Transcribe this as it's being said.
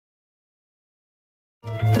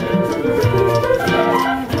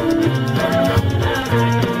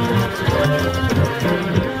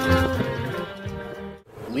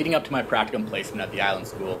Leading up to my practicum placement at the island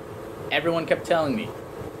school, everyone kept telling me,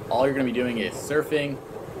 all you're going to be doing is surfing,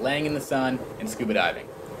 laying in the sun, and scuba diving.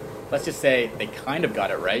 Let's just say they kind of got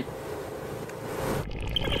it right.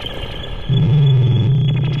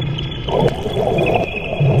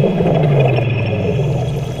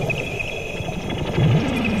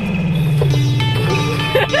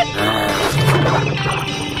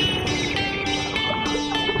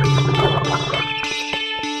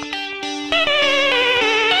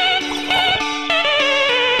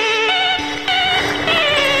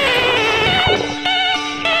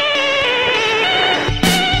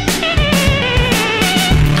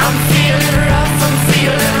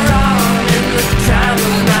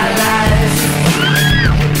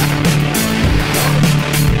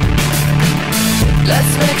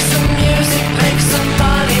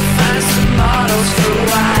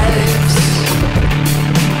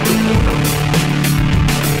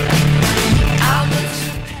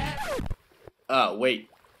 Wait,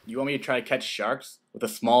 you want me to try to catch sharks with a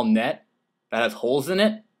small net that has holes in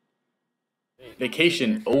it?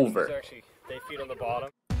 Vacation over. They feed on the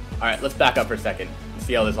bottom. Alright, let's back up for a second and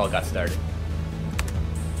see how this all got started.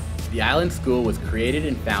 The Island School was created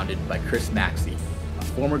and founded by Chris Maxey, a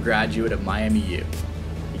former graduate of Miami U.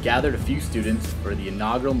 He gathered a few students for the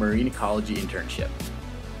inaugural marine ecology internship.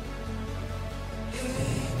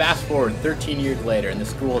 Fast forward 13 years later, and the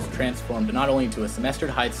school has transformed not only into a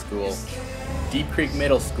semestered high school, Deep Creek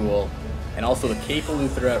Middle School, and also the Cape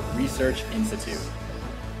Eleuthera Research Institute.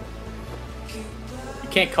 You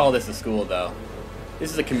can't call this a school though.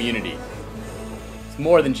 This is a community. It's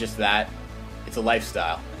more than just that, it's a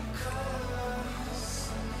lifestyle.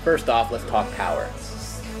 First off, let's talk power.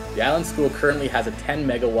 The Island School currently has a 10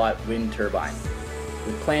 megawatt wind turbine,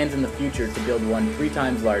 with plans in the future to build one 3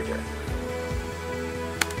 times larger.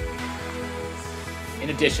 In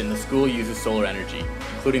addition, the school uses solar energy,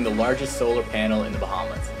 including the largest solar panel in the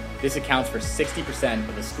Bahamas. This accounts for 60%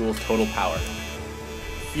 of the school's total power.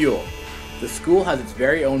 Fuel. The school has its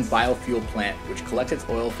very own biofuel plant, which collects its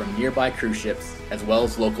oil from nearby cruise ships, as well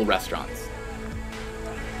as local restaurants.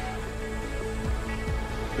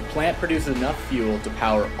 The plant produces enough fuel to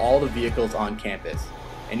power all the vehicles on campus,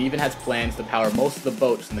 and even has plans to power most of the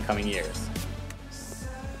boats in the coming years.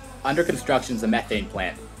 Under construction is a methane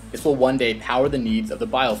plant. This will one day power the needs of the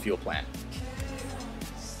biofuel plant.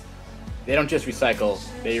 They don't just recycle,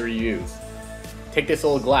 they reuse. Take this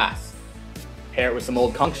old glass, pair it with some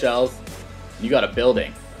old conch shells, and you got a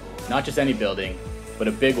building. Not just any building, but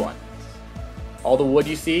a big one. All the wood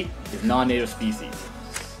you see is non-native species.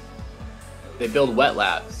 They build wet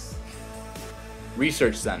labs,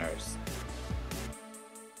 research centers,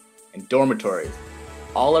 and dormitories,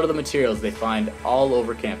 all out of the materials they find all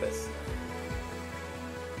over campus.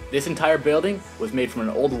 This entire building was made from an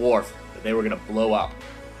old wharf that they were going to blow up.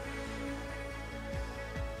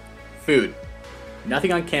 Food.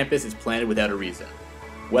 Nothing on campus is planted without a reason,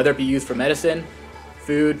 whether it be used for medicine,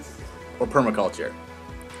 food, or permaculture.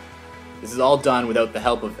 This is all done without the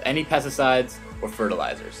help of any pesticides or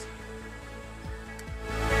fertilizers.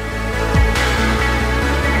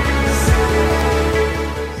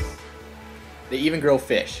 They even grow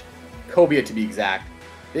fish, cobia to be exact.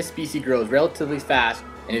 This species grows relatively fast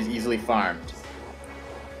and is easily farmed.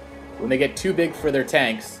 When they get too big for their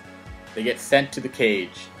tanks, they get sent to the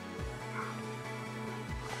cage.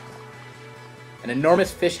 An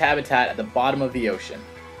enormous fish habitat at the bottom of the ocean.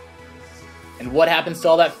 And what happens to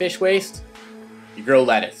all that fish waste? You grow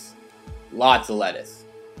lettuce. Lots of lettuce.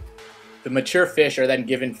 The mature fish are then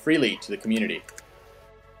given freely to the community.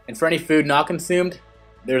 And for any food not consumed,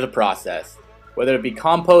 there's a process, whether it be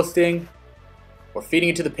composting or feeding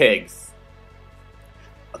it to the pigs.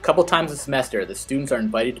 A couple times a semester, the students are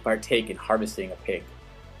invited to partake in harvesting a pig.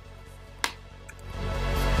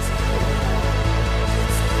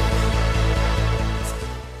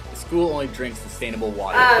 The school only drinks sustainable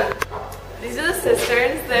water. These are the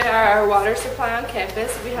cisterns. They are our water supply on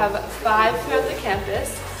campus. We have 5 throughout the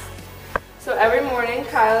campus. So every morning,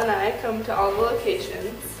 Kyle and I come to all the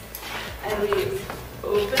locations and we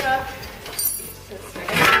open up each cistern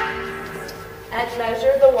and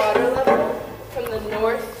measure the water level from the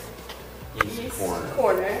northeast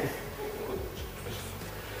corner.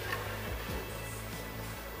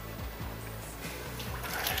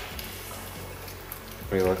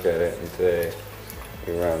 We look at it and say,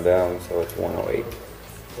 we round down, so it's 108.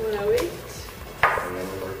 108. And then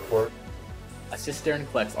we report. A cistern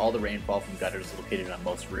collects all the rainfall from gutters located on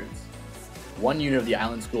most roofs. 1 unit of the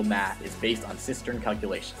Island School math is based on cistern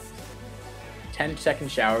calculations. 10-second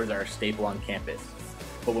showers are a staple on campus,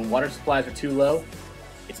 but when water supplies are too low,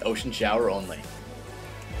 it's ocean shower only.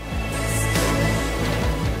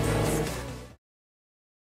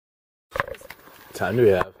 What time do we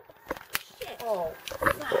have? Oh.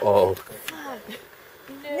 Oh.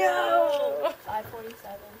 No! 5:47.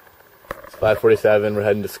 It's 5:47, we're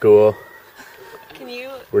heading to school. Can you?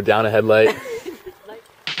 We're down a headlight.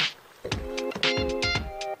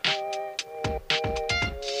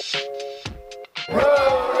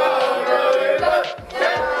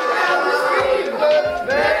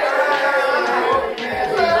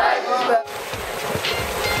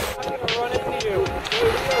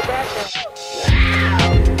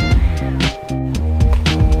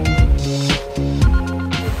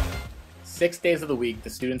 Six days of the week, the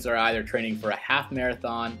students are either training for a half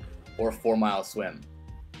marathon or a 4-mile swim.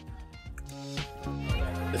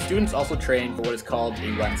 The students also train for what is called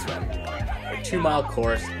a run swim, a 2-mile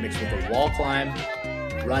course mixed with a wall climb,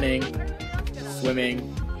 running, swimming,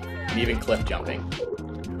 and even cliff jumping.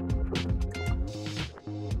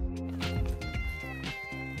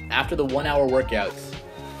 After the 1-hour workouts,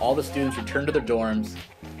 all the students return to their dorms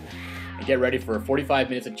and get ready for 45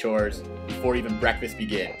 minutes of chores before even breakfast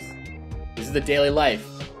begins. This is the daily life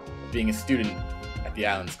of being a student at the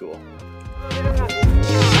Island School.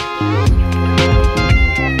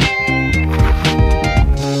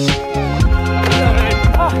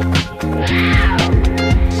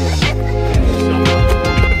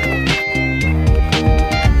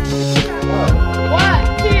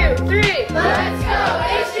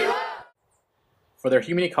 For their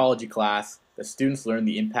human ecology class, the students learned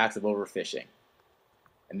the impacts of overfishing.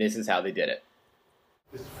 And this is how they did it.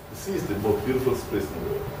 The sea is the most beautiful place in the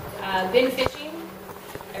world. Been fishing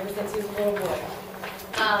ever since he was a little boy.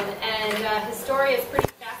 And his story is pretty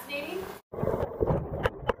fascinating.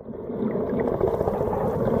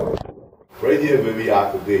 Right here where we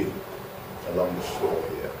are today, along the shore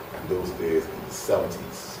here, in those days, in the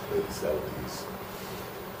 70s, early 70s,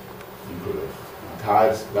 you could have, when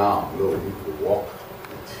tides down low, you could walk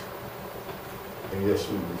in your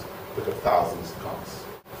shoes, pick up thousands of tons.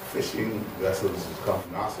 Fishing vessels would come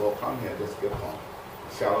from Nassau, come here, just get home.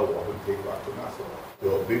 Shallow water and take back to Nassau.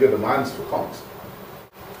 There were bigger demands for conchs.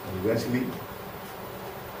 And eventually,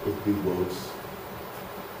 with big boats,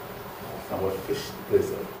 somewhat fish the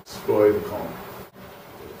place up, destroy the conch.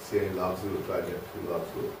 See any logs in the project, few logs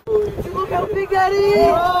through. Look how big that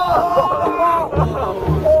is!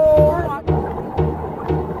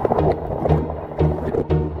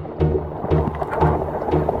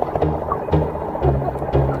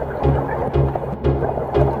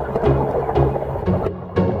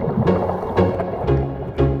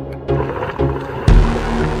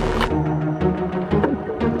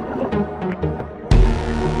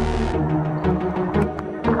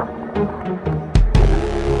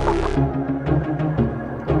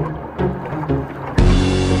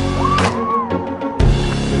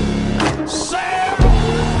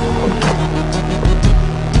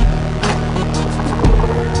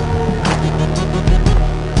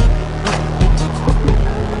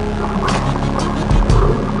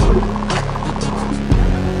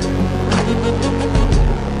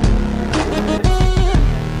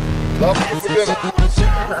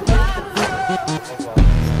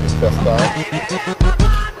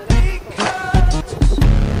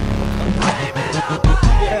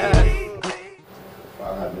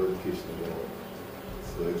 Father had no education at all,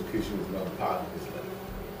 so education was not a part of his life.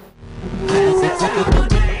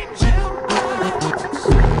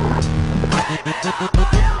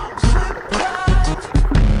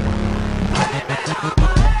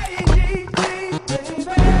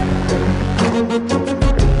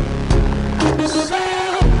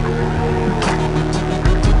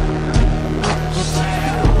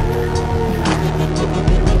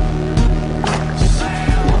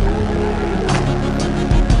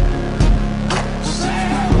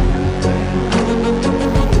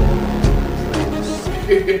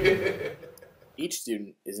 Each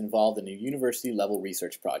student is involved in a university-level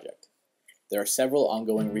research project. There are several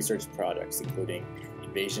ongoing research projects including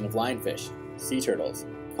invasion of lionfish, sea turtles,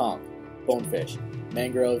 conch, bonefish,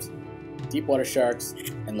 mangroves, deep water sharks,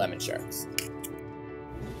 and lemon sharks.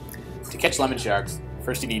 To catch lemon sharks,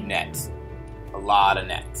 first you need nets. A lot of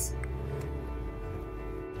nets.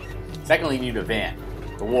 Secondly, you need a van,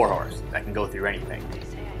 the warhorse, that can go through anything.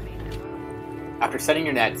 After setting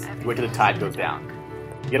your nets, you wait till the tide goes down.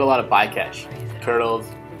 You get a lot of bycatch, turtles,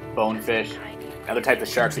 bonefish, and other types of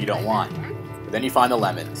sharks that you don't want. But then you find the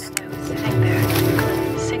lemons.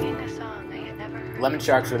 Lemon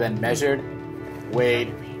sharks are then measured,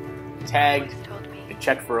 weighed, tagged, and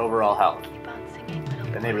checked for overall health.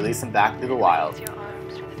 Then they release them back into the wild.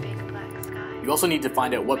 You also need to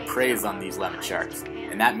find out what preys on these lemon sharks,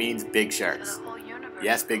 and that means big sharks.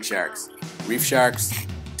 Yes, big sharks. Reef sharks,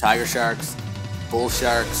 tiger sharks, bull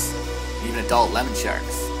sharks, and even adult lemon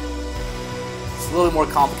sharks. It's a little bit more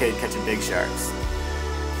complicated catching big sharks.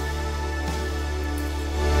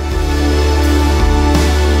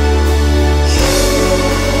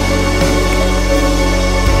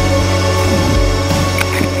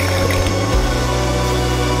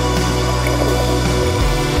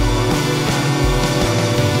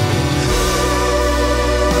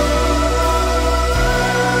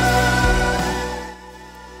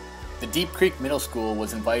 Deep Creek Middle School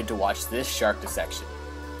was invited to watch this shark dissection.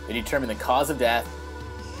 They determined the cause of death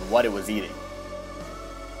and what it was eating.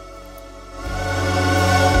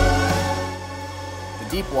 The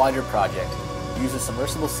Deep Water Project uses a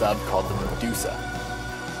submersible sub called the Medusa.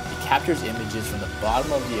 It captures images from the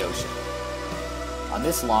bottom of the ocean. On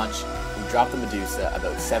this launch, we dropped the Medusa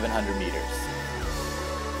about 700 meters.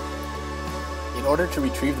 In order to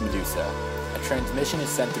retrieve the Medusa, a transmission is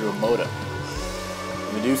sent through a modem.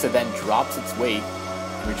 The Medusa then drops its weight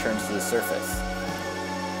and returns to the surface.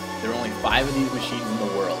 There are only 5 of these machines in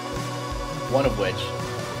the world, one of which,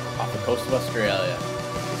 off the coast of Australia,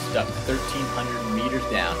 is stuck 1,300 meters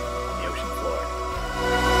down on the ocean floor.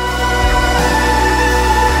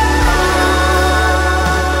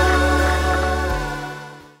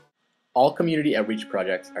 All community outreach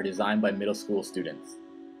projects are designed by middle school students.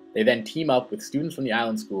 They then team up with students from the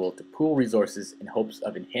island school to pool resources in hopes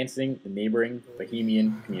of enhancing the neighboring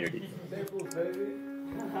Bahamian community.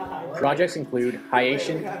 Projects include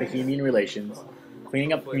Haitian-Bahamian relations,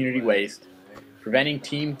 cleaning up community waste, preventing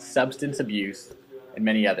teen substance abuse, and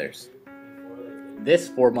many others. This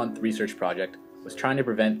 4-month research project was trying to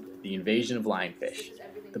prevent the invasion of lionfish.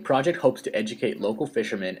 The project hopes to educate local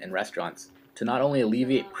fishermen and restaurants to not only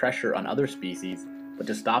alleviate pressure on other species, but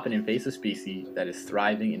to stop an invasive species that is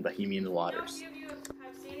thriving in Bahamian waters.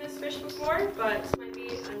 I've seen this fish before, but this might be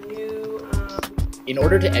a new... In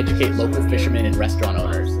order to educate local fishermen and restaurant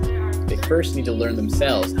owners, they first need to learn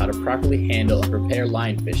themselves how to properly handle and prepare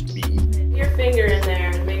lionfish to be eaten. Put your finger in there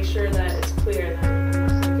and make sure that it's clear.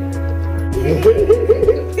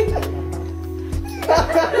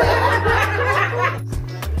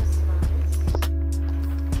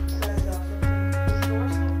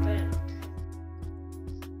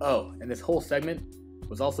 Oh, and this whole segment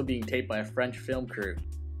was also being taped by a French film crew.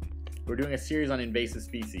 We're doing a series on invasive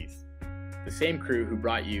species. The same crew who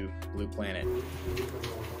brought you Blue Planet.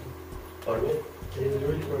 Oh,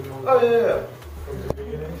 yeah.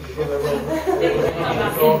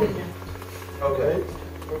 Okay.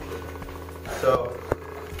 So,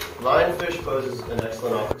 lionfish poses an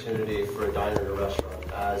excellent opportunity for a diner or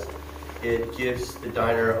restaurant, as it gives the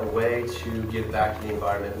diner a way to give back to the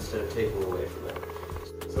environment instead of taking away from it.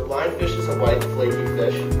 So lionfish is a white, flaky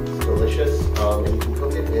fish. It's delicious, and you can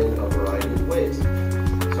cook it in a variety of ways.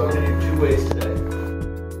 So I'm going to do 2 ways today.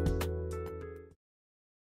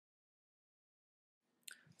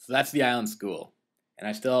 So that's the island school, and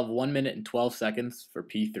I still have 1 minute and 12 seconds for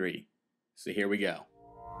P3. So here we go.